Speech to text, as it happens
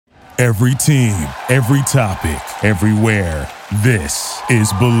Every team, every topic, everywhere. This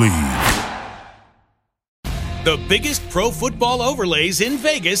is Believe. The biggest pro football overlays in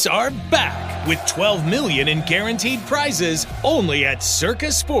Vegas are back with $12 million in guaranteed prizes only at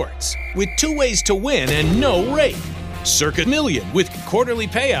Circa Sports, with 2 ways to win and no rate. Circa Million with quarterly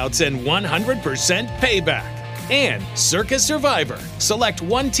payouts and 100% payback. And Circa Survivor. Select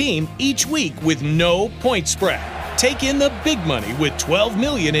one team each week with no point spread. Take in the big money with $12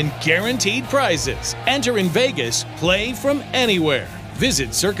 million in guaranteed prizes. Enter in Vegas. Play from anywhere. Visit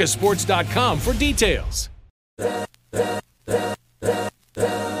circasports.com for details.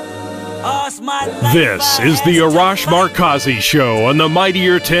 This is the Arash Markazi Show on the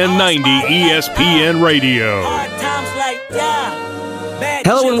Mightier 1090 ESPN Radio.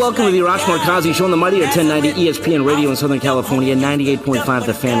 Hello and welcome to the Arash Markazi Show on the Mightier 1090 ESPN Radio in Southern California, 98.5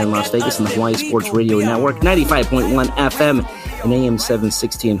 The Fan in Las Vegas, and the Hawaii Sports Radio Network, 95.1 FM and AM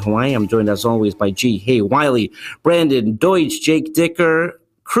 760 in Hawaii. I'm joined as always by G. Hey, Wiley, Brandon, Deutsch, Jake Dicker.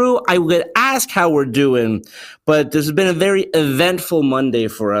 Crew, I would ask how we're doing, but this has been a very eventful Monday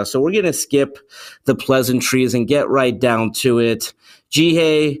for us, so we're going to skip the pleasantries and get right down to it.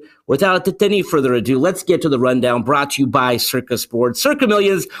 Hey, without any further ado, let's get to the rundown brought to you by Circa Sports. Circa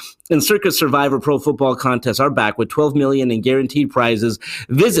Millions and Circa Survivor Pro Football Contests are back with $12 million in guaranteed prizes.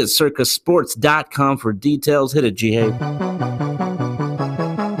 Visit circasports.com for details. Hit it, Hey.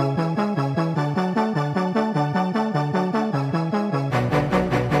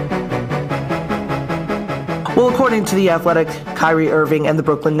 Well, according to The Athletic, Kyrie Irving and the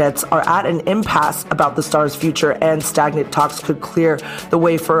Brooklyn Nets are at an impasse about the Stars' future, and stagnant talks could clear the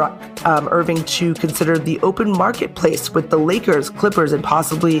way for Irving to consider the open marketplace, with the Lakers, Clippers, and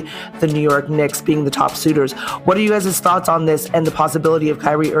possibly the New York Knicks being the top suitors. What are you guys' thoughts on this and the possibility of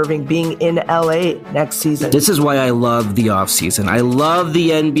Kyrie Irving being in LA next season? This is why I love the offseason. I love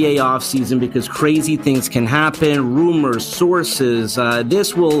the NBA offseason because crazy things can happen, rumors, sources.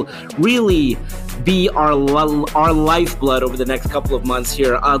 This will really be our lifeblood over the next couple of months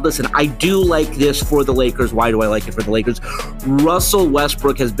here. Listen, I do like this for the Lakers. Why do I like it for the Lakers? Russell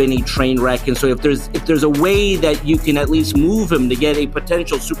Westbrook has been a train wreck, and so if there's a way that you can at least move him to get a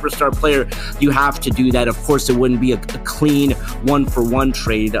potential superstar player, you have to do that. Of course, it wouldn't be a clean one-for-one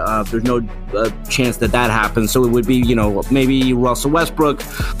trade. There's no chance that happens. So it would be, maybe Russell Westbrook,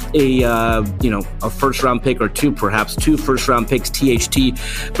 a first-round pick or two first-round picks, THT.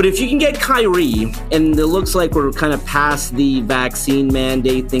 But if you can get Kyrie, and it looks like we're kind of past the vaccine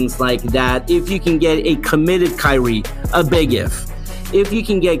mandate, things like that. If you can get a committed Kyrie, a big if you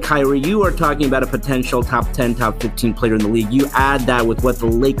can get Kyrie, you are talking about a potential top 10, top 15 player in the league. You add that with what the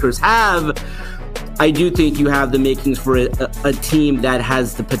Lakers have, I do think you have the makings for a team that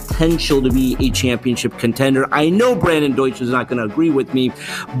has the potential to be a championship contender. I know Brandon Deutsch is not going to agree with me,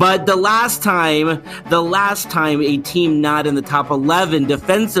 but the last time a team not in the top 11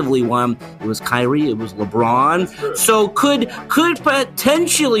 defensively won, it was Kyrie, it was LeBron. So could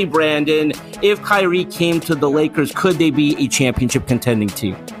potentially, Brandon, if Kyrie came to the Lakers, could they be a championship contending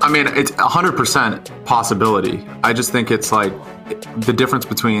team? I mean, it's 100% possibility. I just think it's like the difference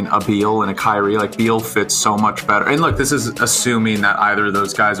between a Beal and a Kyrie. Like, Beal fits so much better. And look, this is assuming that either of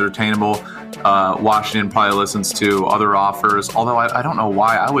those guys are attainable. Washington probably listens to other offers, although I don't know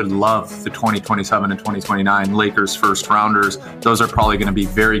why. I would love the 2027 and 2029 Lakers first rounders. Those are probably going to be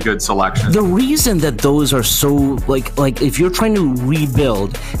very good selections. The reason that those are so like if you're trying to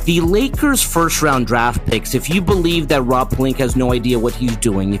rebuild the Lakers first round draft picks, if you believe that Rob Pelinka has no idea what he's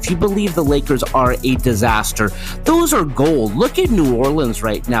doing, if you believe the Lakers are a disaster, those are gold. Look at New Orleans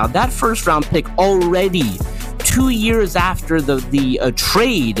right now. That first round pick already 2 years after the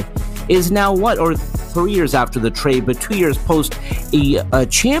trade is now what, or 3 years after the trade, but 2 years post a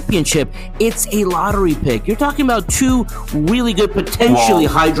championship, it's a lottery pick. You're talking about two really good, potentially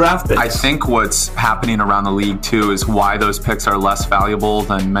high draft picks. I think what's happening around the league too is why those picks are less valuable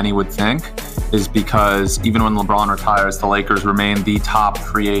than many would think, is because even when LeBron retires, the Lakers remain the top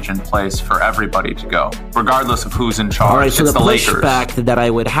free agent place for everybody to go, regardless of who's in charge. All right, so it's the pushback Lakers that I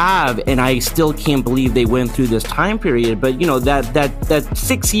would have, and I still can't believe they went through this time period, but that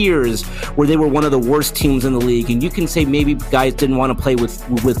 6 years where they were one of the worst teams in the league, and you can say maybe guys didn't want to play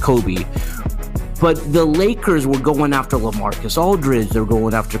with Kobe, but the Lakers were going after LaMarcus Aldridge, they were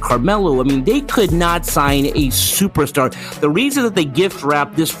going after Carmelo. I mean, they could not sign a superstar. The reason that they gift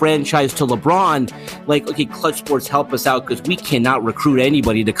wrapped this franchise to LeBron, like, okay, Clutch Sports, help us out because we cannot recruit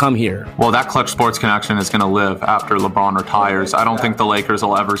anybody to come here. Well, that Clutch Sports connection is going to live after LeBron retires. I don't think the Lakers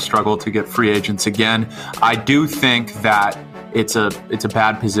will ever struggle to get free agents again. I do think that it's a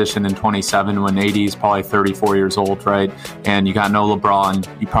bad position in 27 when AD is probably 34 years old, right? And you got no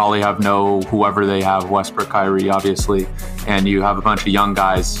LeBron. You probably have no whoever they have, Westbrook, Kyrie, obviously, and you have a bunch of young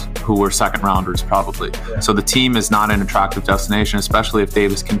guys who were second rounders probably. Yeah. So the team is not an attractive destination, especially if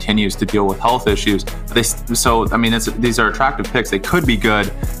Davis continues to deal with health issues. These are attractive picks. They could be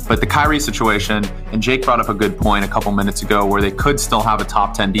good, but the Kyrie situation, and Jake brought up a good point a couple minutes ago, where they could still have a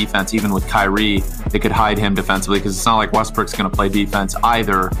top 10 defense even with Kyrie. They could hide him defensively because it's not like Westbrook's going to play defense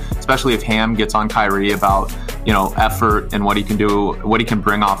either, especially if Ham gets on Kyrie about, effort and what he can do, what he can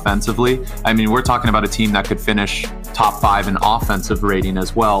bring offensively. I mean, we're talking about a team that could finish top 5 in offensive rating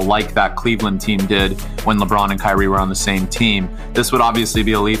as well, like that Cleveland team did when LeBron and Kyrie were on the same team. This would obviously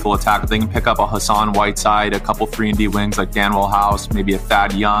be a lethal attack. If they can pick up a Hassan Whiteside, a couple 3-and-D wings like Danwell House, maybe a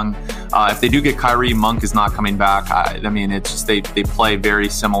Thad Young. If they do get Kyrie, Monk is not coming back. It's just they play very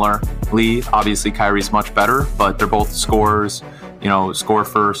similarly. Obviously, Kyrie's much better, but they're both scorers, score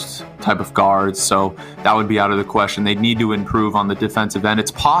first type of guards. So that would be out of the question. They need to improve on the defensive end.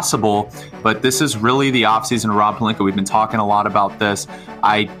 It's possible, but this is really the offseason of Rob Pelinka. We've been talking a lot about this.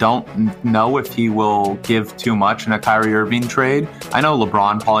 I don't know if he will give too much in a Kyrie Irving trade. I know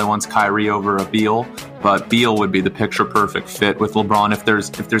LeBron probably wants Kyrie over a Beal, but Beal would be the picture-perfect fit with LeBron.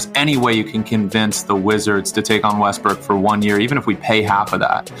 If there's any way you can convince the Wizards to take on Westbrook for 1 year, even if we pay half of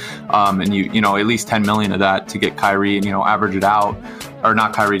that, and you at least $10 million of that to get Kyrie and average it out, or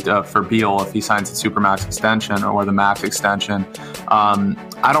not Kyrie, for Beal if he signs the Supermax extension or the max extension.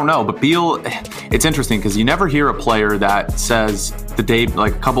 I don't know, but Beal, it's interesting because you never hear a player that says the day,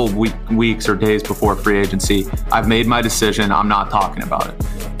 like a couple of weeks or days before free agency, I've made my decision, I'm not talking about it.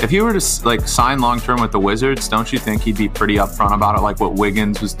 If you were to sign long-term with the Wizards, don't you think he'd be pretty upfront about it, like what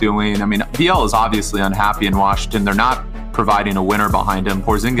Wiggins was doing? I mean, Beal is obviously unhappy in Washington. They're not providing a winner behind him.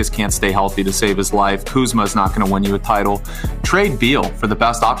 Porzingis can't stay healthy to save his life. Kuzma's not going to win you a title. Trade Beal for the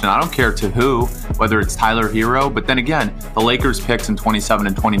best option. I don't care to who, whether it's Tyler Hero, but then again, the Lakers picks in 27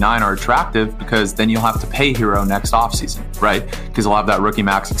 and 29 are attractive because then you'll have to pay Hero next offseason, right? Because he'll have that rookie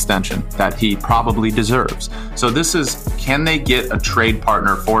max extension that he probably deserves. So this is, can they get a trade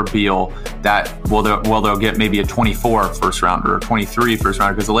partner for Beal that they'll get maybe a 24 first rounder or 23 first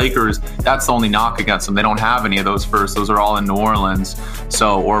rounder? Because the Lakers, that's the only knock against them. They don't have any of those first. Those are all in New Orleans,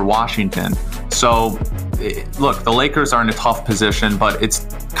 or Washington. So look, the Lakers are in a tough position, but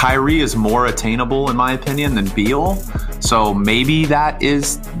Kyrie is more attainable in my opinion than Beal. So maybe that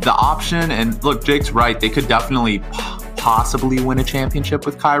is the option. And look, Jake's right. They could definitely possibly win a championship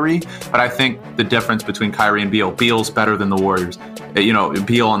with Kyrie, but I think the difference between Kyrie and Beal's better than the Warriors.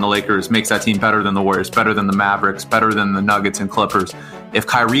 Beal on the Lakers makes that team better than the Warriors, better than the Mavericks, better than the Nuggets and Clippers. If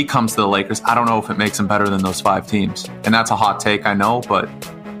Kyrie comes to the Lakers, I don't know if it makes them better than those 5 teams. And that's a hot take, I know, but...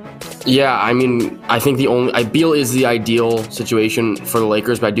 Yeah, I mean, I think Beal is the ideal situation for the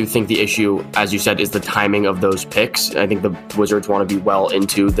Lakers, but I do think the issue, as you said, is the timing of those picks. I think the Wizards want to be well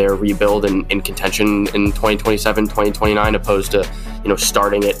into their rebuild and in contention in 2027, 2029, opposed to,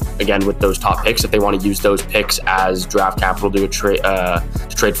 starting it again with those top picks. If they want to use those picks as draft capital to trade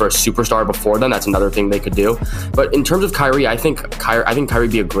for a superstar before then, that's another thing they could do. But in terms of Kyrie, I think Kyrie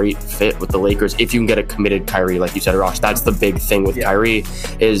would be a great fit with the Lakers if you can get a committed Kyrie, like you said, Ross. That's the big thing with Kyrie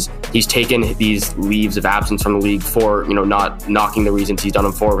is he's taken these leaves of absence from the league for, not knocking the reasons he's done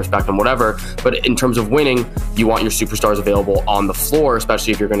them for, respect them, whatever. But in terms of winning, you want your superstars available on the floor,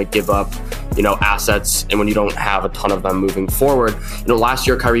 especially if you're going to give up, assets and when you don't have a ton of them moving forward. Last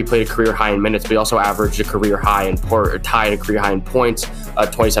year, Kyrie played a career high in minutes, but he also averaged a career high in tied a career high in points,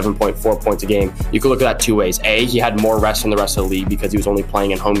 27.4 points a game. You could look at that two ways. A, he had more rest than the rest of the league because he was only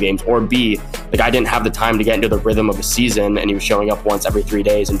playing in home games. Or B, the guy didn't have the time to get into the rhythm of a season and he was showing up once every 3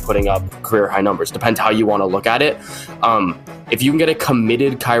 days and putting up career high numbers. Depends how you want to look at it. If you can get a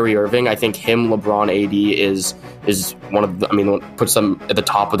committed Kyrie Irving, I think him, LeBron, AD is one of the, puts them at the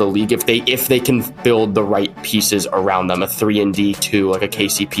top of the league if they can build the right pieces around them. A 3-and-D2, like a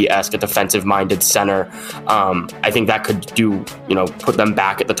KCP-esque, a defensive-minded center. I think that could put them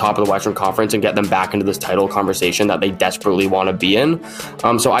back at the top of the Western Conference and get them back into this title conversation that they desperately want to be in.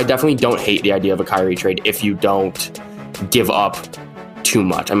 So I definitely don't hate the idea of a Kyrie trade if you don't give up too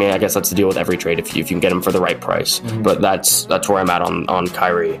much. I guess that's the deal with every trade if you can get him for the right price. Mm-hmm. But that's where I'm at on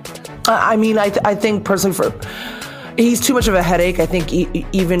Kyrie. I think personally he's too much of a headache. I think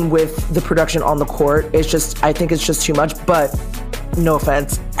even with the production on the court, I think it's just too much. But no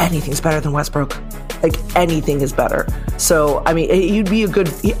offense, anything's better than Westbrook. Like anything is better. So he'd be a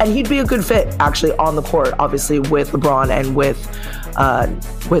good fit actually on the court, obviously with LeBron and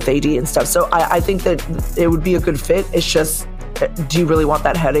with AD and stuff. So I think that it would be a good fit. It's just, do you really want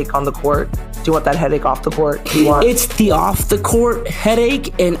that headache on the court? Do you want that headache off the court? It's the off the court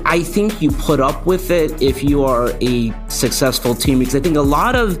headache, and I think you put up with it if you are a successful team, because I think a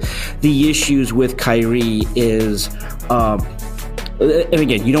lot of the issues with Kyrie is and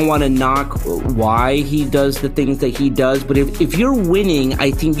again, you don't want to knock why he does the things that he does, but if you're winning,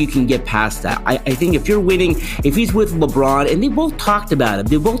 I think you can get past that. I think if you're winning, if he's with LeBron, and they both talked about it,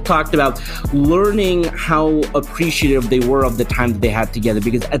 they both talked about learning how appreciative they were of the time that they had together,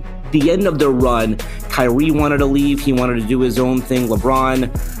 because at the end of their run, Kyrie wanted to leave, he wanted to do his own thing.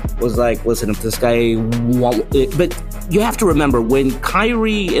 LeBron was like, listen, if this guy won't, but you have to remember, when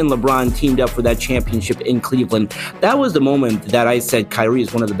Kyrie and LeBron teamed up for that championship in Cleveland, that was the moment that I said Kyrie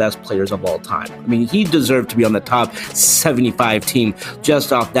is one of the best players of all time. I mean, he deserved to be on the top 75 team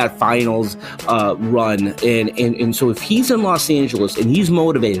just off that finals run. And so if he's in Los Angeles and he's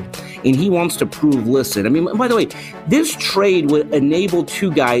motivated and he wants to prove, listen, I mean, by the way, this trade would enable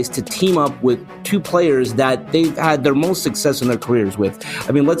two guys to team up with two players that they've had their most success in their careers with.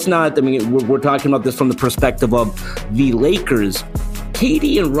 I mean, we're talking about this from the perspective of the Lakers.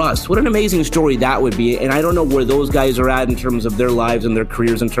 KD and Russ, what an amazing story that would be. And I don't know where those guys are at in terms of their lives and their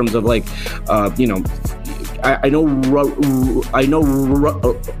careers, in terms of like, I know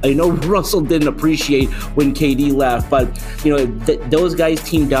Russell didn't appreciate when KD left, but those guys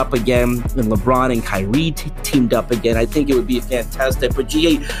teamed up again, and LeBron and Kyrie teamed up again. I think it would be fantastic. But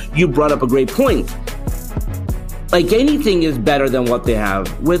GA, you brought up a great point. Like, anything is better than what they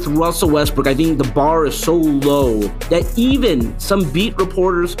have. With Russell Westbrook, I think the bar is so low that even some beat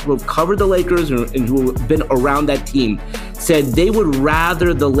reporters who have covered the Lakers and who have been around that team said they would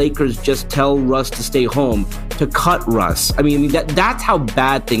rather the Lakers just tell Russ to stay home, to cut Russ. I mean, that's how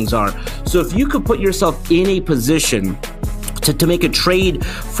bad things are. So if you could put yourself in a position to make a trade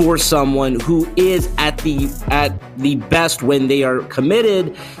for someone who is at the best when they are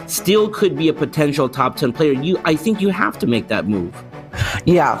committed, still could be a potential top 10 player, I think you have to make that move.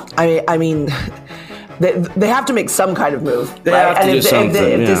 Yeah, I mean, they have to make some kind of move. They have to do something.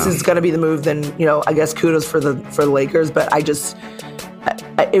 If this is going to be the move, then I guess kudos for the Lakers. But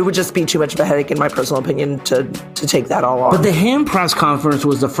it would just be too much of a headache, in my personal opinion, to take that all on. But the Ham press conference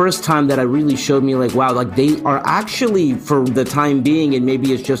was the first time that I really showed me, like, wow, like, they are actually, for the time being, and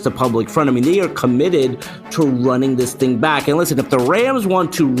maybe it's just a public front, I mean, they are committed to running this thing back. And listen, if the Rams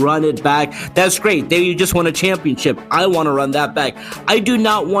want to run it back, that's great. They just won a championship. I want to run that back. I do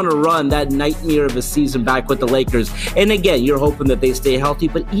not want to run that nightmare of a season back with the Lakers. And again, you're hoping that they stay healthy,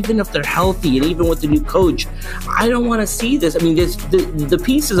 but even if they're healthy, and even with the new coach, I don't want to see this. I mean, the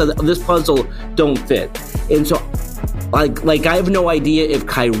pieces of this puzzle don't fit. And so, like I have no idea if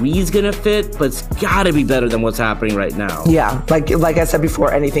Kyrie's gonna fit, but it's gotta be better than what's happening right now. Yeah, like I said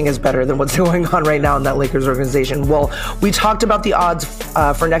before, anything is better than what's going on right now in that Lakers organization. Well, we talked about the odds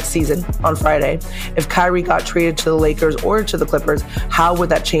for next season on Friday. If Kyrie got traded to the Lakers or to the Clippers, how would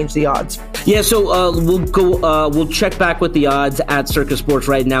that change the odds? Yeah, so we'll check back with the odds at Circus Sports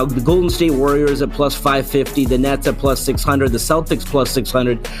right now. The Golden State Warriors at plus 550, the Nets at plus 600, the Celtics plus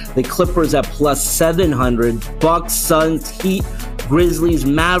 600, the Clippers at plus 700, Bucks, Suns, Heat, Grizzlies,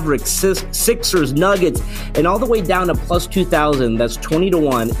 Mavericks, Sixers, Nuggets, and all the way down to plus 2,000, that's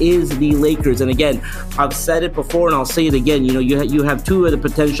 20-1, is the Lakers. And again, I've said it before and I'll say it again, you have two of the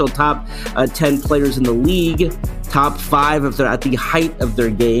potential top 10 players in the league, top 5 if they're at the height of their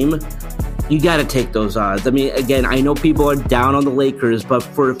game. You got to take those odds. I mean, again, I know people are down on the Lakers, but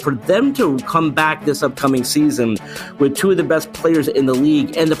for them to come back this upcoming season with two of the best players in the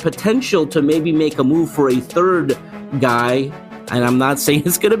league and the potential to maybe make a move for a third guy, and I'm not saying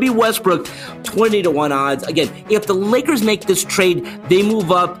it's going to be Westbrook, 20-1 odds. Again, if the Lakers make this trade, they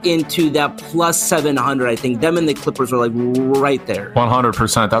move up into that plus 700. I think them and the Clippers are like right there.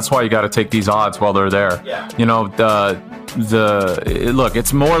 100%. That's why you got to take these odds while they're there. Yeah. Look,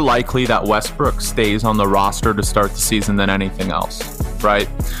 it's more likely that Westbrook stays on the roster to start the season than anything else, right?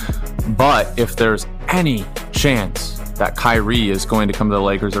 But if there's any chance that Kyrie is going to come to the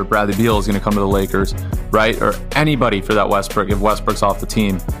Lakers or Bradley Beal is going to come to the Lakers, right? Or anybody for that Westbrook, if Westbrook's off the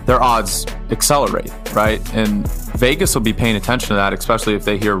team, their odds accelerate, right? And Vegas will be paying attention to that, especially if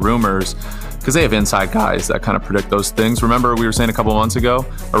they hear rumors, because they have inside guys that kind of predict those things. Remember, we were saying a couple of months ago,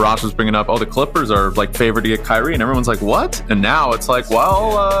 Arash was bringing up, the Clippers are like favored to get Kyrie, and everyone's like, what? And now it's like,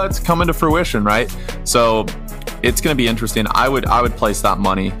 well, it's coming to fruition, right? So it's going to be interesting. I would place that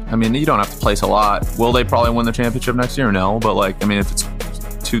money. I mean, you don't have to place a lot. Will they probably win the championship next year? No, but if it's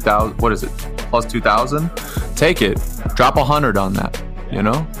 2,000, what is it? Plus 2,000? Take it. Drop 100 on that,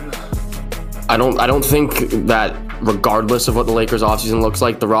 I don't think that regardless of what the Lakers offseason looks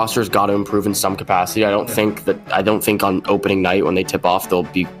like, the roster's got to improve in some capacity. I don't think on opening night when they tip off they'll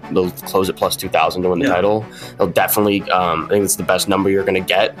close at plus 2,000 to win the title. They'll definitely I think it's the best number you're going to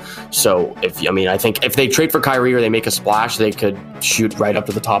get. So I think if they trade for Kyrie or they make a splash, they could shoot right up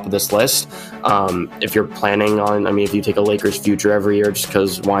to the top of this list. If you're planning on, if you take a Lakers future every year, just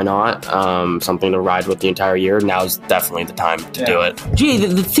because why not? Something to ride with the entire year. Now's definitely the time to do it. Gee,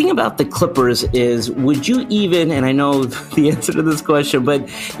 the thing about the Clippers is, would you even, and I know the answer to this question, but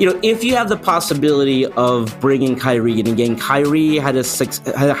if you have the possibility of bringing Kyrie in again, Kyrie had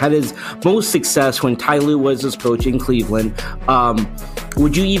his most success when Ty Lue was his coach in Cleveland.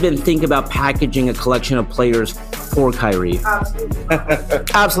 Would you even think about packaging a collection of players for Kyrie?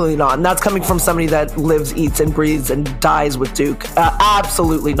 Absolutely not. And that's coming from somebody that lives, eats, and breathes and dies with Duke.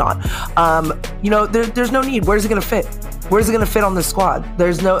 Absolutely not. There's no need. Where's it going to fit? Where's it going to fit on this squad?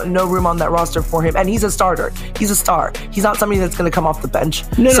 There's no room on that roster for him. And he's a starter. He's a star. He's not somebody that's going to come off the bench.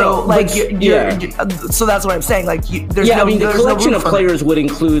 So that's what I'm saying. The collection of players would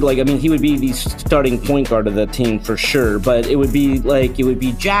include, he would be the starting point guard of the team for sure. But it would be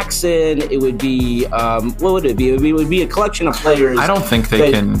Jackson. It would be, what would it be? It would be a collection of players. I don't think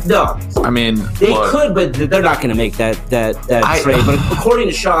they can. No. They could, but they're not going to make that trade. But according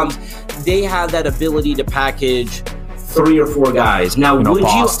to Shams, they have that ability to package 3 or 4 guys. Now,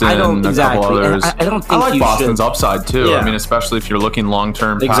 Boston, I don't exactly. Couple others. I don't think I like Boston's should. upside too. Yeah. Especially if you're looking long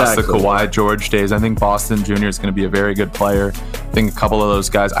term past the Kawhi George days. I think Boston Jr. is going to be a very good player. I think a couple of those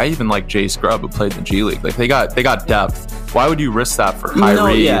guys. I even like Jay Scrubb, who played in the G League. They got depth. Why would you risk that for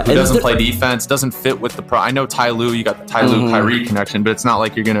Kyrie, who doesn't play defense, doesn't fit with the I know Ty Lue, you got the Ty Lue Kyrie connection, but it's not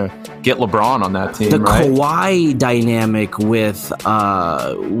like you're going to get LeBron on that team, the right? Kawhi dynamic with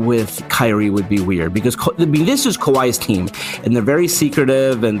Kyrie would be weird because this is Kawhi's team, and they're very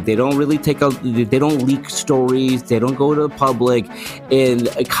secretive, and they don't really they don't leak stories, they don't go to the public, and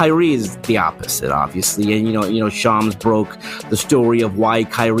Kyrie is the opposite, obviously. And Shams broke the story of why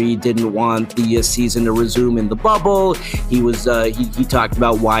Kyrie didn't want the season to resume in the bubble. He was he talked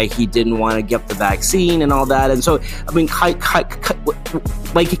about why he didn't want to get the vaccine and all that. And so, if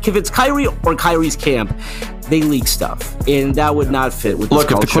it's Kyrie or Kyrie's camp, they leak stuff, and that would not fit with this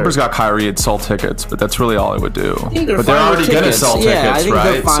culture. If the Clippers got Kyrie, it'd sell tickets, but that's really all it would do. But they're already going to sell tickets, I think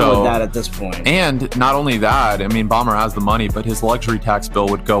right? They're fine with that at this point. And not only that, Ballmer has the money, but his luxury tax bill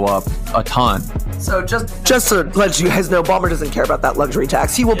would go up a ton. So just to let you guys know, Ballmer doesn't care about that luxury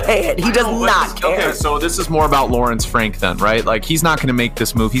tax. He will pay it. He does not care. Okay, so this is more about Lawrence Frank then, right? He's not going to make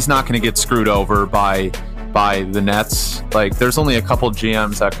this move. He's not going to get screwed over by the Nets. There's only a couple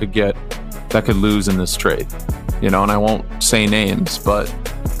GMs that could lose in this trade. And I won't say names, but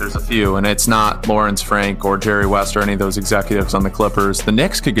there's a few, and it's not Lawrence Frank or Jerry West or any of those executives on the Clippers. The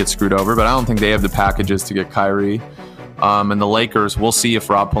Knicks could get screwed over, but I don't think they have the packages to get Kyrie. And the Lakers, we'll see if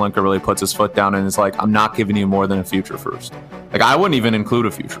Rob Pelinka really puts his foot down and is like, I'm not giving you more than a future first. I wouldn't even include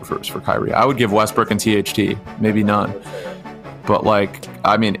a future first for Kyrie. I would give Westbrook and THT, maybe none. But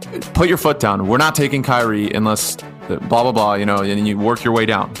put your foot down. We're not taking Kyrie unless blah blah blah, and you work your way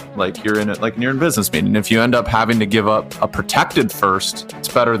down. You're in business meeting. If you end up having to give up a protected first, it's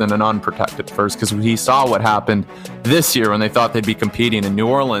better than an unprotected first, because we saw what happened this year when they thought they'd be competing in New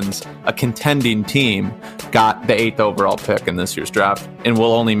Orleans. A contending team got the 8th overall pick in this year's draft, and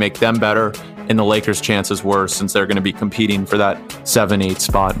will only make them better. And the Lakers' chances worse, since they're going to be competing for that 7-8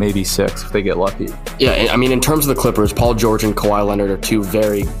 spot, maybe 6 if they get lucky. Yeah, in terms of the Clippers, Paul George and Kawhi Leonard are 2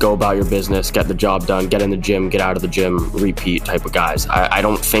 very go about your business, get the job done, get in the gym, get out of the gym, repeat type of guys. I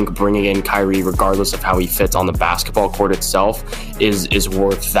don't think bringing in Kyrie, regardless of how he fits on the basketball court itself, is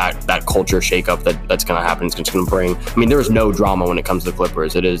worth that culture shakeup that's going to happen. It's going to bring. There is no drama when it comes to the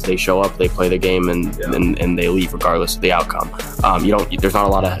Clippers. It is they show up, they play the game, and they leave regardless of the outcome. There's not a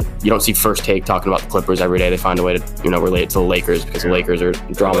lot of. You don't see First Take talking about the Clippers every day. They find a way to relate it to the Lakers, because the Lakers are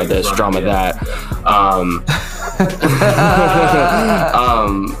drama this, drama that.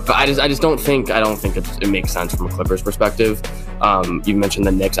 But I just don't think it makes sense from a Clippers perspective. You mentioned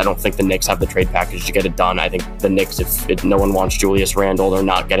the Knicks. I don't think the Knicks have the trade package to get it done. I think the Knicks, if no one wants Julius Randle, they're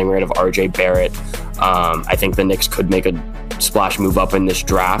not getting rid of RJ Barrett. I think the Knicks could make a splash move up in this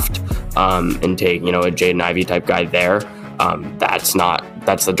draft and take a Jaden Ivey type guy there. That's not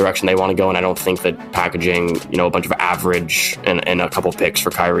that's the direction they want to go. And I don't think that packaging, a bunch of average and a couple picks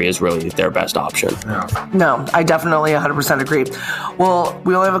for Kyrie is really their best option. No, I definitely 100% agree. Well,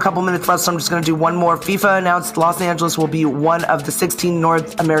 we only have a couple minutes left, so I'm just going to do one more. FIFA announced Los Angeles will be one of the 16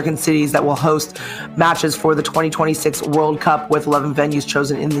 North American cities that will host matches for the 2026 World Cup, with 11 venues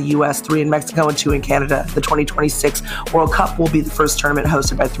chosen in the U.S., 3 in Mexico, and 2 in Canada. The 2026 World Cup will be the first tournament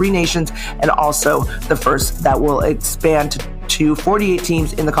hosted by 3 nations, and also the first that will expand to 48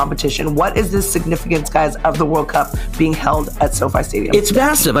 teams in the competition. What is the significance, guys, of the World Cup being held at SoFi Stadium? It's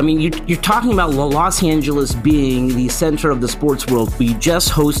massive. I mean, you're talking about Los Angeles being the center of the sports world. We just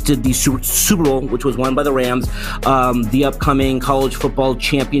hosted the Super Bowl, which was won by the Rams. The upcoming college football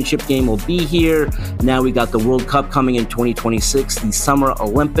championship game will be here. Now we got the World Cup coming in 2026, the Summer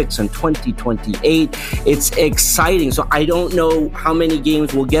Olympics in 2028. It's exciting. So I don't know how many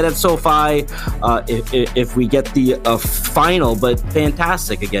games we'll get at SoFi if we get the final, but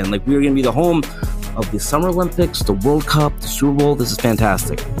fantastic again. Like, we're going to be the home of the Summer Olympics, the World Cup, the Super Bowl. This is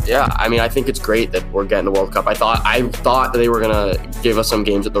fantastic. Yeah, I mean, I think it's great that we're getting the World Cup. I thought they were going to give us some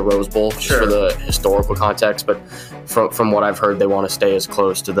games at the Rose Bowl just for the historical context, but from what I've heard, they want to stay as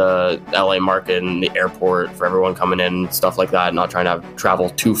close to the LA market and the airport for everyone coming in, stuff like that, not trying to travel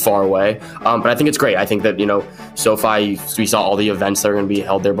too far away. But I think it's great. I think that, SoFi, we saw all the events that are going to be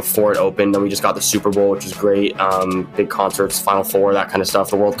held there before it opened. Then we just got the Super Bowl, which is great. Big concerts, Final Four, that kind of stuff.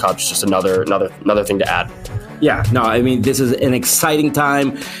 The World Cup's just another thing to add. Yeah, no, I mean, this is an exciting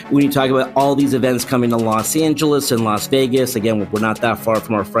time when you talk about all these events coming to Los Angeles and Las Vegas. Again, we're not that far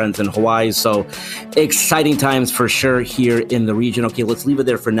from our friends in Hawaii, so exciting times for sure here in the region. Okay, let's leave it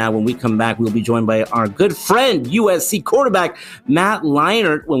there for now. When we come back, we'll be joined by our good friend, USC quarterback Matt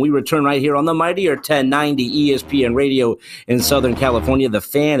Leinart, when we return right here on the mightier 1090 ESPN Radio in Southern California, the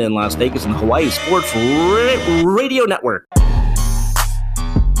Fan in Las Vegas, and the Hawaii Sports Radio Network.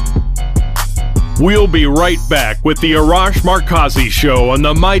 We'll be right back with the Arash Markazi Show on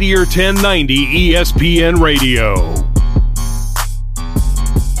the mightier 1090 ESPN Radio.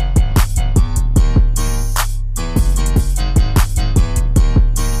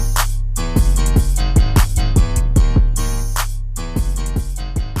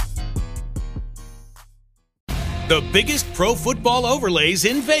 The biggest pro football overlays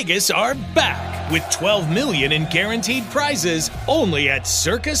in Vegas are back with $12 million in guaranteed prizes only at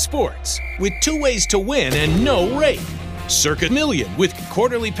Circa Sports, with 2 ways to win and no rate. Circa Million with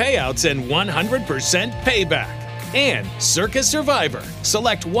quarterly payouts and 100% payback. And Circa Survivor.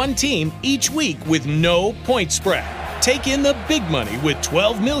 Select one team each week with no point spread. Take in the big money with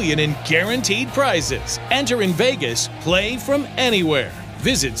 $12 million in guaranteed prizes. Enter in Vegas, play from anywhere.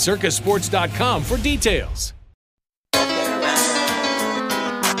 Visit circasports.com for details.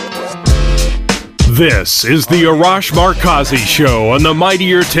 This is the Arash Markazi Show on the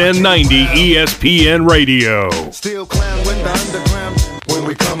mightier 1090 ESPN Radio. Still clown when the underground when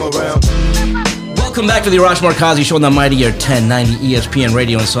we come around. Welcome back to the Arash Markazi Show on the mightier 1090 ESPN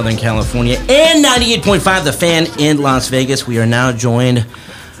Radio in Southern California and 98.5 The Fan in Las Vegas. We are now joined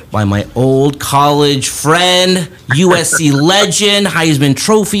by my old college friend, USC legend, Heisman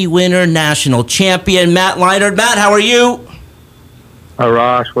Trophy winner, national champion, Matt Leinart. Matt, how are you?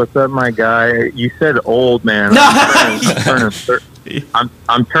 Arash, what's up, my guy? You said old, man. No.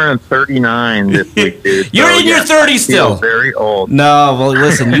 I'm turning 39 this week, dude. You're in your 30s still. Very old. No, well,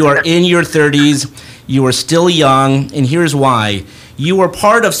 listen, you are in your 30s. You are still young, and here's why. You are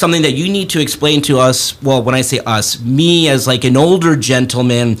part of something that you need to explain to us. Well, when I say us, me as like an older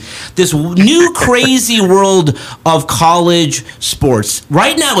gentleman, this new crazy world of college sports.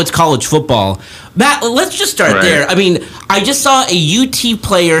 Right now, it's college football. Matt, let's just start there. I mean, I just saw a UT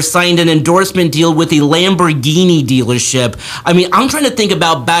player signed an endorsement deal with a Lamborghini dealership. I mean, I'm trying to think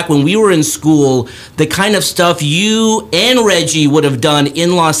about back when we were in school, the kind of stuff you and Reggie would have done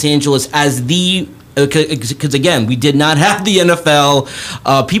in Los Angeles as the... Because again, we did not have the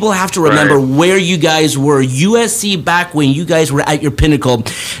NFL. People have to remember where you guys were. USC, back when you guys were at your pinnacle,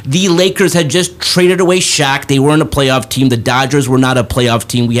 the Lakers had just traded away Shaq. They weren't a playoff team. The Dodgers were not a playoff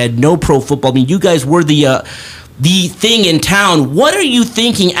team. We had no pro football. I mean, you guys were the thing in town. What are you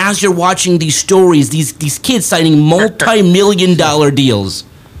thinking as you're watching these stories? These kids signing multi-million-dollar deals.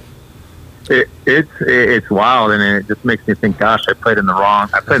 It's wild, and it just makes me think, gosh, I played in the wrong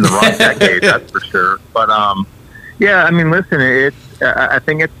decade, that's for sure. But yeah, I mean, listen, I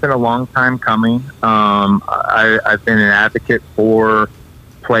think it's been a long time coming. I've been an advocate for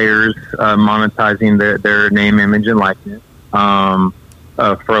players monetizing their name, image, and likeness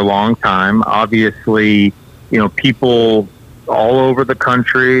for a long time. Obviously, people all over the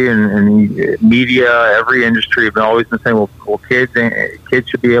country and media, every industry have always been saying, well, kids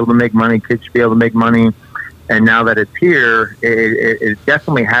should be able to make money. Kids should be able to make money. And now that it's here, it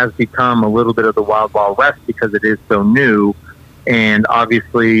definitely has become a little bit of the wild, wild west because it is so new. And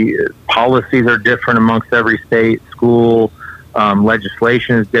obviously, policies are different amongst every state. School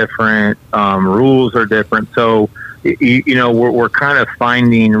legislation is different. Rules are different. So, we're kind of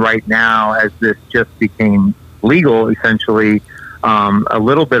finding right now, as this just became legal, essentially, a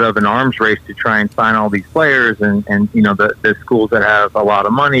little bit of an arms race to try and sign all these players, and the schools that have a lot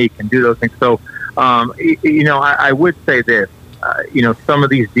of money can do those things. So, I would say this. Some of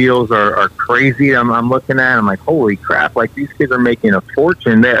these deals are crazy. I'm looking at. I'm like, holy crap! Like, these kids are making a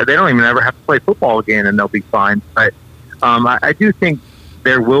fortune. They don't even ever have to play football again, and they'll be fine. But I do think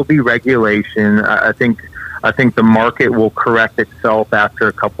there will be regulation. I think the market will correct itself after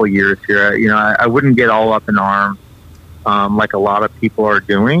a couple of years here. I wouldn't get all up in arms like a lot of people are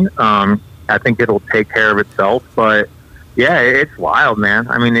doing. I think it'll take care of itself. But yeah, it's wild, man.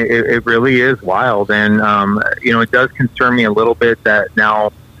 I mean, it really is wild. And, it does concern me a little bit that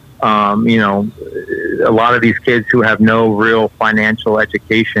now, a lot of these kids who have no real financial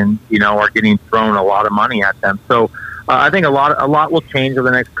education, are getting thrown a lot of money at them. So I think a lot will change over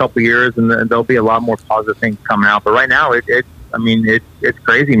the next couple of years, and there'll be a lot more positive things coming out. But right now, it's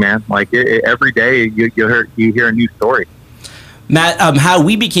crazy, man. Like every day you hear a new story. Matt, how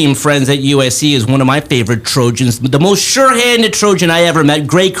we became friends at USC is one of my favorite Trojans. The most sure-handed Trojan I ever met,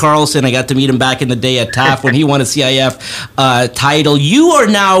 Greg Carlson. I got to meet him back in the day at TAF when he won a CIF title. You are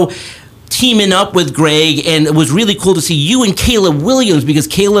now teaming up with Greg, and it was really cool to see you and Caleb Williams, because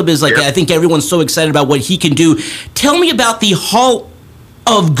Caleb is I think everyone's so excited about what he can do. Tell me about the Hall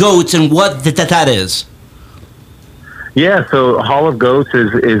of Goats and what that is. Yeah, so Hall of Goats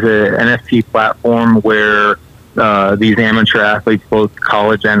is an NFT platform where these amateur athletes, both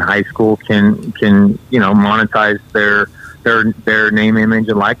college and high school, can monetize their name, image,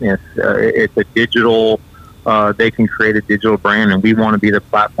 and likeness. It's a digital. They can create a digital brand, and we want to be the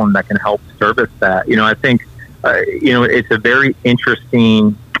platform that can help service that. I think it's a very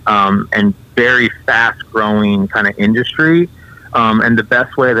interesting and very fast-growing kind of industry. And the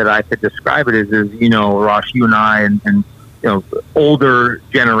best way that I could describe it is Rosh, you and I, and older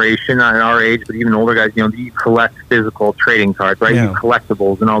generation, not in our age, but even older guys, you collect physical trading cards, right? Yeah. You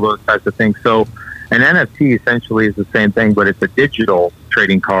collectibles and all those types of things. So an NFT essentially is the same thing, but it's a digital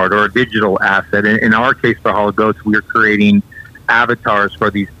trading card or a digital asset. In our case, for Hall of Goats, we're creating avatars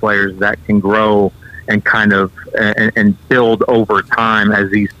for these players that can grow and kind of and build over time as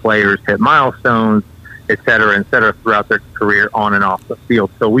these players hit milestones, et cetera, throughout their career on and off the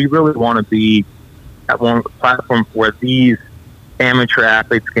field. So we really want to be at one platform where these amateur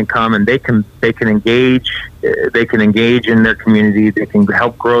athletes can come and they can engage in their community. They can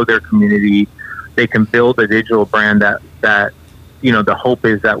help grow their community. They can build a digital brand that the hope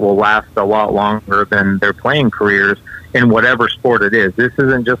is that will last a lot longer than their playing careers in whatever sport it is. This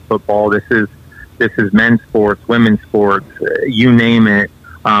isn't just football. This is men's sports, women's sports, you name it.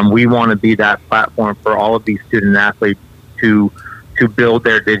 We want to be that platform for all of these student athletes to build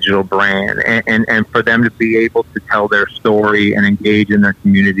their digital brand and for them to be able to tell their story and engage in their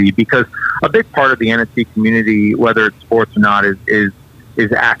community. Because a big part of the NFT community, whether it's sports or not, is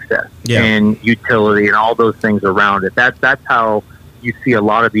access and utility and all those things around it. That's how you see a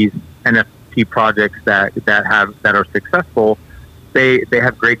lot of these NFT projects that are successful. They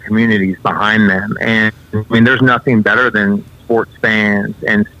have great communities behind them, and I mean, there's nothing better than sports fans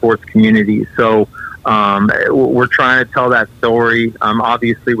and sports communities. So we're trying to tell that story.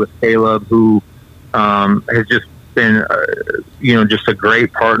 Obviously, with Caleb, who has just been just a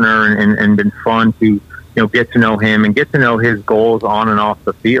great partner and been fun to get to know him and get to know his goals on and off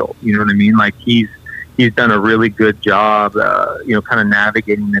the field. You know what I mean? Like he's done a really good job, kind of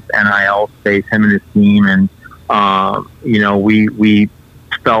navigating this NIL space, him and his team. And, we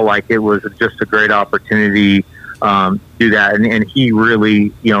felt like it was just a great opportunity to do that. And he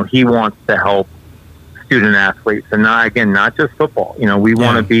really, he wants to help student athletes and not just football. We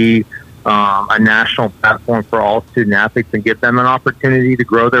want to be a national platform for all student athletes and give them an opportunity to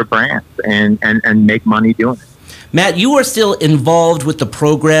grow their brands and make money doing it. Matt, you are still involved with the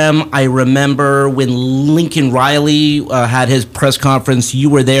program. I remember when Lincoln Riley had his press conference, you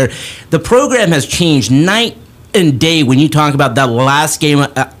were there. The program has changed night and day when you talk about that last game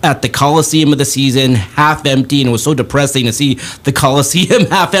at the Coliseum of the season, half empty, and it was so depressing to see the Coliseum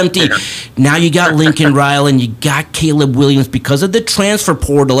half empty. Now you got Lincoln Riley and you got Caleb Williams because of the transfer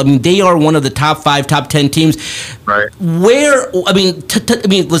portal. I mean, they are one of the top 5, top 10 teams. Right.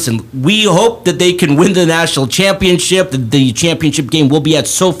 Listen, we hope that they can win the national championship. The championship game will be at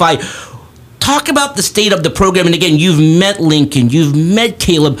SoFi. Talk about the state of the program. And again, you've met Lincoln, you've met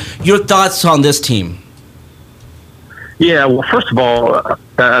Caleb. Your thoughts on this team? Yeah, well, first of all,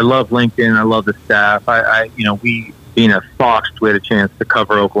 I love Lincoln. I love the staff. We being at Fox, we had a chance to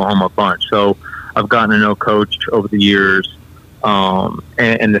cover Oklahoma a bunch. So I've gotten to know Coach over the years,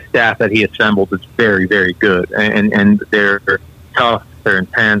 and the staff that he assembled is very, very good. And they're tough, they're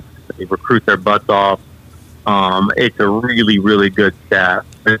intense, they recruit their butts off. It's a really, really good staff.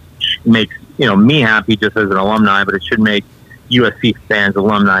 It makes me happy just as an alumni, but it should make USC fans,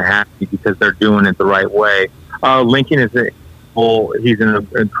 alumni happy because they're doing it the right way. Lincoln he's an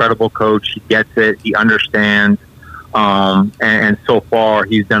incredible coach. He gets it. He understands. And so far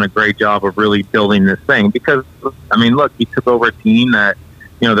he's done a great job of really building this thing because, look, he took over a team that,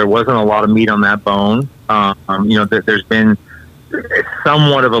 there wasn't a lot of meat on that bone. There's been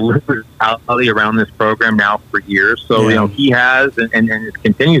somewhat of a losing around this program now for years. So, he has and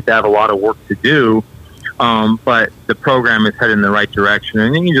continues to have a lot of work to do. But the program is headed in the right direction.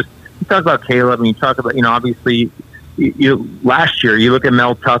 And then you talk about Caleb, and you talk about, obviously, last year, you look at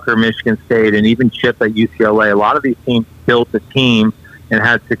Mel Tucker, Michigan State, and even Chip at UCLA. A lot of these teams built a team and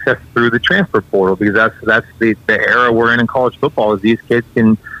had success through the transfer portal because that's the era we're in college football is these kids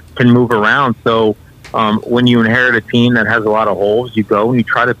can move around. So when you inherit a team that has a lot of holes, you go and you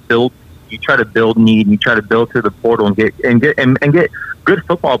try to build need, and you try to build through the portal and get good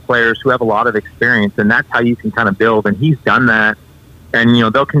football players who have a lot of experience, and that's how you can kind of build. And he's done that. And,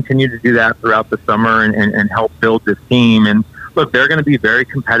 they'll continue to do that throughout the summer and help build this team. And, look, they're going to be very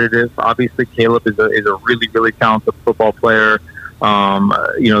competitive. Obviously, Caleb is a really, really talented football player.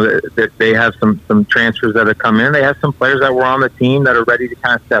 They have some transfers that have come in. They have some players that were on the team that are ready to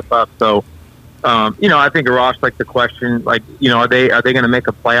kind of step up. So, I think Arash, the question, are they going to make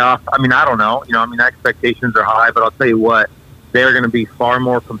a playoff? I don't know. Expectations are high, but I'll tell you what, they're going to be far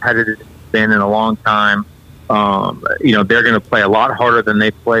more competitive than in a long time. They're going to play a lot harder than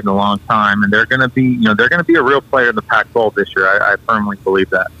they've played in a long time, and they're going to be a real player in the Pac-12 this year. I firmly believe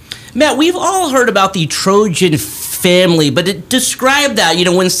that. Matt, we've all heard about the Trojan family, but describe that.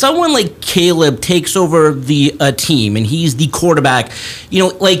 When someone like Caleb takes over the team and he's the quarterback,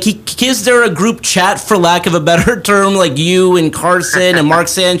 is there a group chat, for lack of a better term, like you and Carson and Mark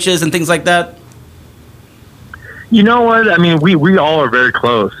Sanchez and things like that? You know what? We all are very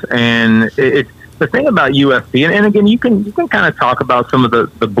close, and it's the thing about USC, and again, you can kind of talk about some of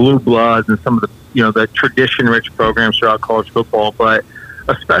the blue bloods and some of the the tradition-rich programs throughout college football, but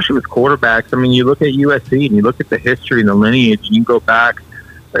especially with quarterbacks, you look at USC and you look at the history and the lineage, and you go back,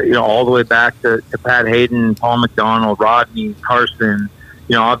 all the way back to Pat Hayden, Paul McDonald, Rodney, Carson.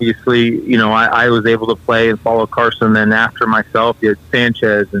 Obviously, I was able to play and follow Carson. Then after myself, you had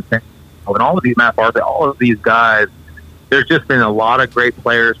Sanchez and all of these, Matt Barkley, all of these guys. There's just been a lot of great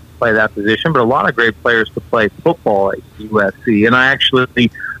players to play that position, but a lot of great players to play football at USC. And I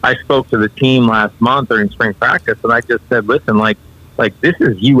spoke to the team last month during spring practice, and I just said, listen, this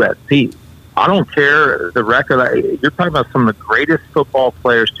is USC. I don't care the record. You're talking about some of the greatest football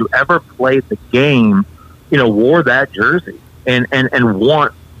players to ever play the game, wore that jersey and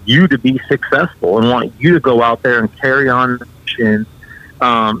want you to be successful and want you to go out there and carry on the mission.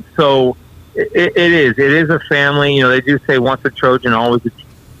 So it is a family. They do say once a Trojan, always a team.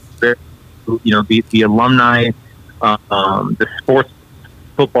 The alumni, the sports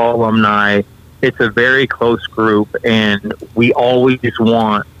football alumni, it's a very close group, and we always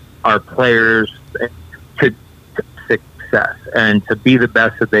want our players to success and to be the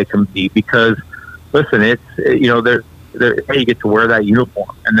best that they can be. Because, listen, it's hey, you get to wear that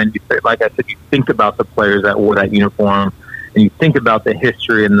uniform, and then like I said, you think about the players that wore that uniform, and you think about the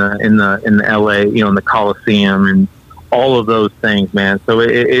history in the LA, in the Coliseum, and all of those things, man. So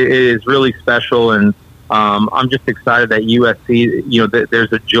it is really special, and I'm just excited that USC,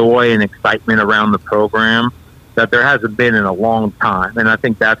 there's a joy and excitement around the program that there hasn't been in a long time. And I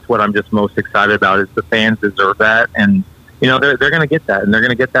think that's what I'm just most excited about is the fans deserve that. And, they're going to get that, and they're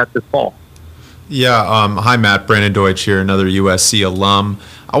going to get that this fall. Yeah. Hi, Matt. Brandon Deutsch here, another USC alum.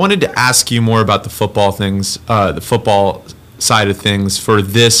 I wanted to ask you more about the football things, the football side of things for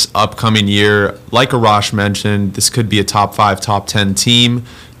this upcoming year. Like Arash mentioned, this could be a top 5, top 10 team,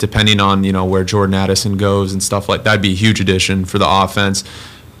 depending on, where Jordan Addison goes and stuff like that. That'd be a huge addition for the offense.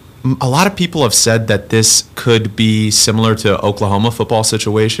 a lot of people have said that this could be similar to Oklahoma football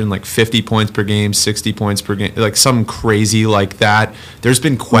situation, like 50 points per game, 60 points per game, like something crazy like that. There's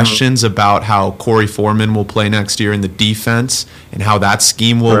been questions about how Corey Foreman will play next year in the defense and how that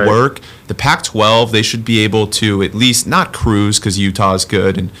scheme will work. The Pac-12, they should be able to at least not cruise because Utah is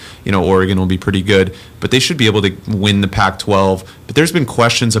good and Oregon will be pretty good, but they should be able to win the Pac-12. But there's been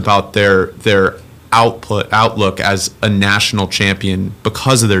questions about their outlook as a national champion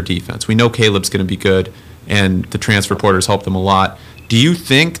because of their defense. We know Caleb's going to be good, and the transfer portals helped them a lot. Do you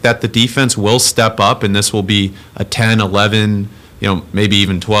think that the defense will step up and this will be a 10, 11, maybe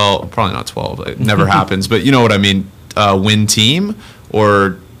even 12, probably not 12, it never happens, but you know what I mean, win team?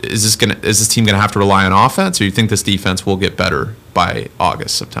 Or is this team going to have to rely on offense, or you think this defense will get better by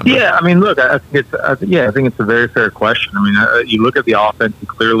August, September? Yeah, I mean, look, I think it's a very fair question. I mean, you look at the offense, and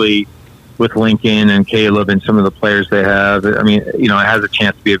clearly with Lincoln and Caleb and some of the players they have, I mean, it has a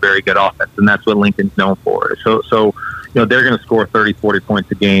chance to be a very good offense, and that's what Lincoln's known for. So they're going to score 30, 40 points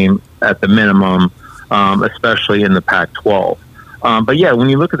a game at the minimum, especially in the Pac-12. But yeah, when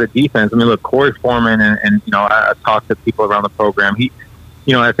you look at the defense, I mean, look, Corey Foreman and I talked to people around the program.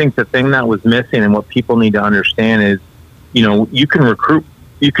 I think the thing that was missing and what people need to understand is, you can recruit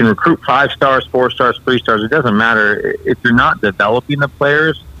 5 stars, 4 stars, 3 stars. It doesn't matter if you're not developing the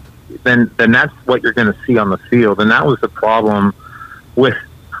players. Then that's what you're going to see on the field. And that was the problem with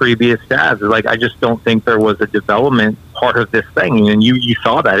previous staffs. Like, I just don't think there was a development part of this thing. And you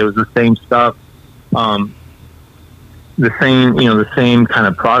saw that. It was the same stuff, the same kind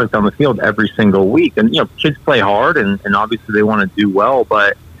of product on the field every single week. And, kids play hard and obviously they want to do well,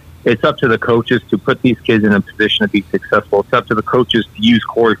 but it's up to the coaches to put these kids in a position to be successful. It's up to the coaches to use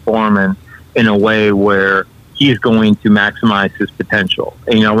Corey Foreman in a way where he's going to maximize his potential,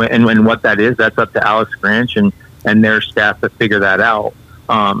 and what that is, that's up to Alex Grinch and their staff to figure that out.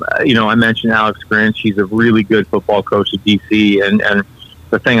 I mentioned Alex Grinch. He's a really good football coach at DC. And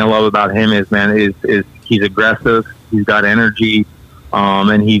the thing I love about him is he's aggressive. He's got energy.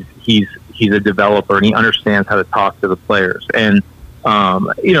 And he's a developer, and he understands how to talk to the players. And,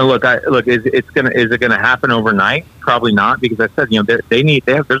 is it going to happen overnight? Probably not, because I said,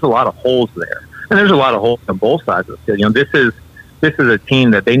 there's a lot of holes there. And there's a lot of holes on both sides of the field. This is a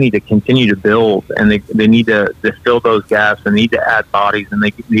team that they need to continue to build, and they need to fill those gaps, and need to add bodies, and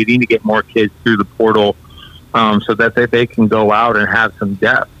they need to get more kids through the portal, so that they can go out and have some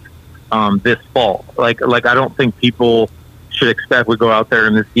depth this fall. Like I don't think people should expect we go out there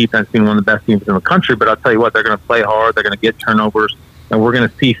in this defense being one of the best teams in the country, but I'll tell you what, they're going to play hard, they're going to get turnovers, and we're going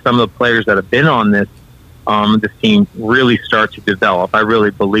to see some of the players that have been on this team really start to develop. I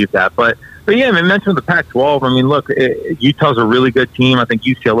really believe that. But yeah, I mentioned the Pac-12. I mean, look, Utah's a really good team. I think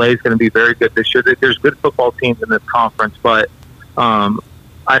UCLA is going to be very good this year. There's good football teams in this conference, but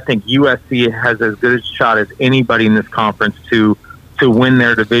I think USC has as good a shot as anybody in this conference to win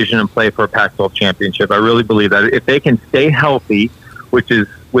their division and play for a Pac-12 championship. I really believe that if they can stay healthy, which is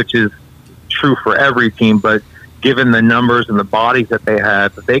true for every team, but given the numbers and the bodies that they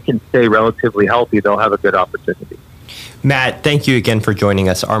have, if they can stay relatively healthy, they'll have a good opportunity. Matt, thank you again for joining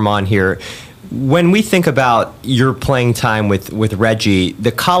us. Armand here. When we think about your playing time with Reggie,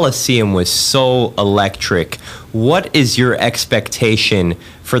 the Coliseum was so electric. What is your expectation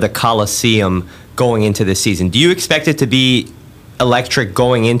for the Coliseum going into this season? Do you expect it to be electric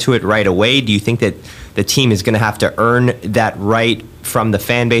going into it right away? Do you think that the team is going to have to earn that right from the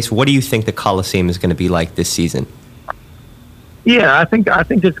fan base? What do you think the Coliseum is going to be like this season? Yeah, I think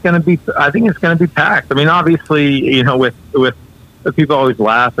it's going to be. I think it's going to be packed. I mean, obviously, with people always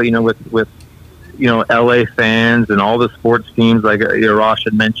laugh, with LA fans and all the sports teams, like Rosh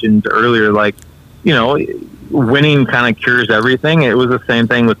had mentioned earlier, winning kind of cures everything. It was the same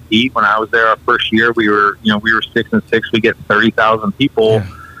thing with Pete when I was there. Our first year, we were 6-6. We get 30,000 people. Yeah.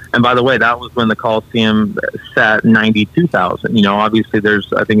 And by the way, that was when the Coliseum sat 92,000. Obviously,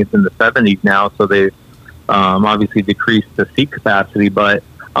 I think it's in the 70s now, so they've obviously decreased the seat capacity. But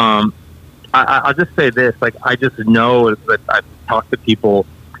I'll just say this: I just know that I've talked to people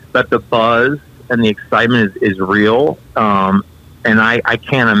that the buzz and the excitement is real, and I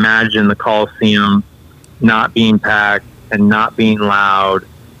can't imagine the Coliseum not being packed and not being loud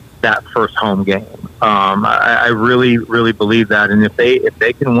that first home game. I really, really believe that. And if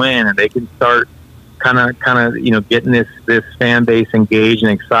they can win and they can start kind of getting this fan base engaged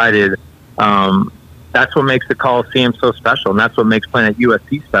and excited, that's what makes the Coliseum so special, and that's what makes playing at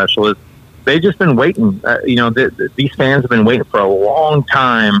USC special. Is they've just been waiting. These fans have been waiting for a long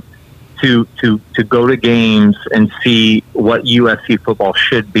time to go to games and see what USC football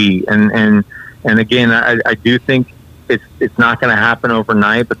should be. And again, I do think it's not going to happen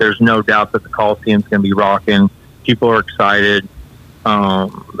overnight, but there's no doubt that the Coliseum's going to be rocking. People are excited,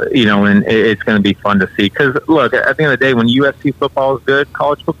 and it's going to be fun to see. Because look, at the end of the day, when USC football is good,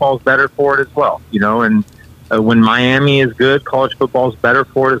 college football is better for it as well. And when Miami is good, college football is better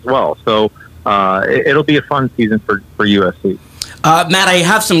for it as well. So it'll be a fun season for USC. Matt, I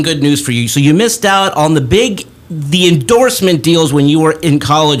have some good news for you. So you missed out on the endorsement deals when you were in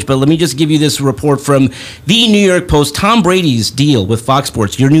college, but let me just give you this report from the New York Post. Tom Brady's deal with Fox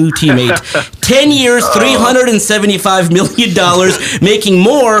Sports, your new teammate, 10 years, $375 million, making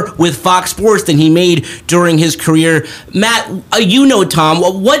more with Fox Sports than he made during his career. Matt, Tom,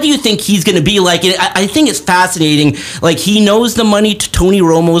 what do you think he's going to be like? I think it's fascinating. Like, he knows the money Tony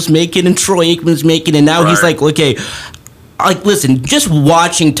Romo's making and Troy Aikman's making, and now he's like, okay, listen, just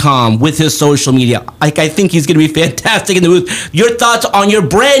watching Tom with his social media, I think he's going to be fantastic in the booth. Your thoughts on your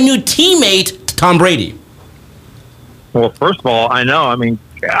brand new teammate, Tom Brady? Well, first of all, I know. I think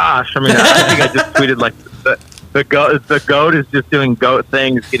I just tweeted like the GOAT is just doing GOAT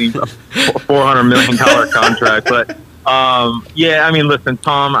things, getting a $400 million contract. But listen,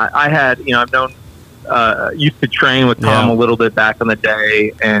 Tom, I had I've known used to train with Tom a little bit back in the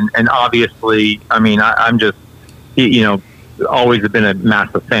day, and obviously, I'm just always been a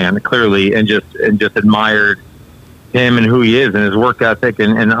massive fan, clearly, and just admired him and who he is and his work ethic,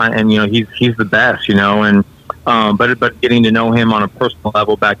 and he's the best, but getting to know him on a personal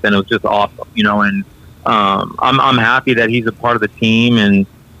level back then, it was just awesome, and I'm happy that he's a part of the team, and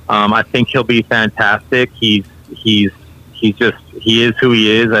I think he'll be fantastic. He is who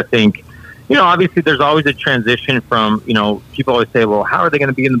he is. I think, obviously there's always a transition from, people always say, well, how are they going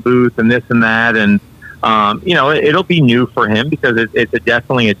to be in the booth and this and that, and it'll be new for him because it's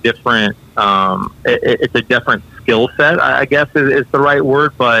definitely a different, it's a different skill set, I guess is the right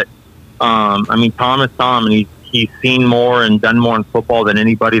word. But, Tom is Tom, and he's seen more and done more in football than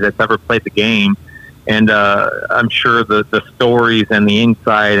anybody that's ever played the game. And, I'm sure the stories and the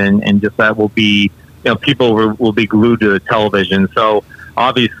insight and just that will be, people will be glued to the television. So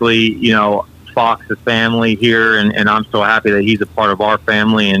obviously, Fox's family here, and I'm so happy that he's a part of our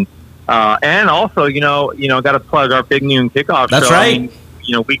family. And also, got to plug our Big Noon Kickoff show. That's right.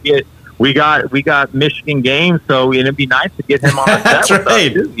 We got Michigan games, so it'd be nice to get him on the set with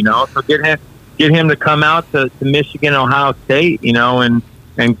us too, so get him to come out to Michigan, Ohio State, and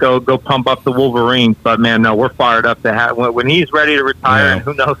go pump up the Wolverines. But man, no, we're fired up to have when he's ready to retire, and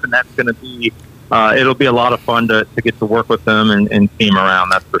who knows when that's going to be. It'll be a lot of fun to get to work with them and see him around.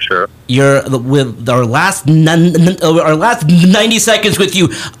 That's for sure. With our last 90 seconds with you,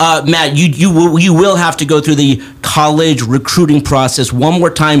 Matt. You will have to go through the college recruiting process one more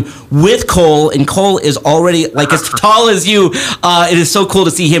time with Cole, and Cole is already like as tall as you. It is so cool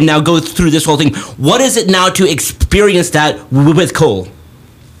to see him now go through this whole thing. What is it now to experience that with Cole?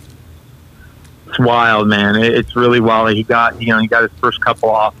 It's wild, man. It's really wild. He got his first couple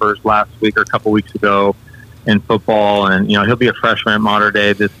offers last week or a couple weeks ago in football, and he'll be a freshman at Mater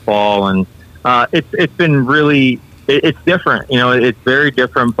Dei this fall. And it's been really it's different. It's very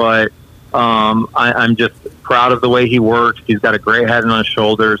different. But I'm just proud of the way he works. He's got a great head on his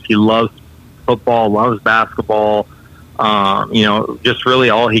shoulders. He loves football, loves basketball. Just really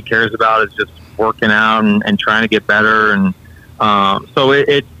all he cares about is just working out and trying to get better. And so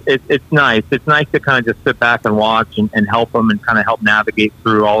it's nice. It's nice to kind of just sit back and watch and help him and kind of help navigate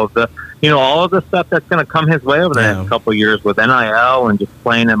through all of the stuff that's going to come his way over the next couple of years with NIL and just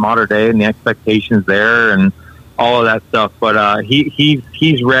playing at Mater Dei and the expectations there and all of that stuff. But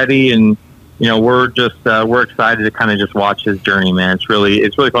he's ready, and we're excited to kind of just watch his journey, man. It's really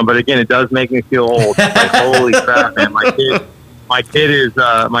fun. But again, it does make me feel old. Like, holy crap, man! My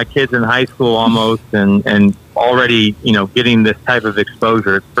kid's in high school almost, and already, getting this type of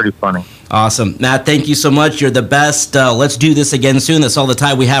exposure. It's pretty funny. Awesome. Matt, thank you so much. You're the best. Let's do this again soon. That's all the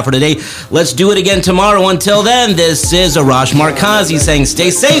time we have for today. Let's do it again tomorrow. Until then, this is Arash Markazi saying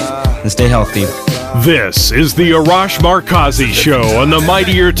stay safe and stay healthy. This is the Arash Markazi Show on the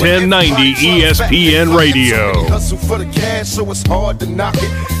Mightier 1090 ESPN Radio. Hustle for the cash, so it's hard to knock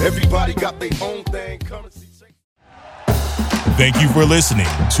it. Everybody got their own thing coming. Thank you for listening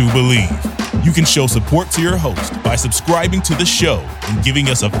to Believe. You can show support to your host by subscribing to the show and giving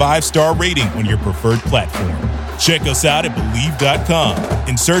us a 5-star rating on your preferred platform. Check us out at Believe.com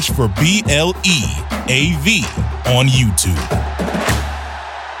and search for BLEAV on YouTube.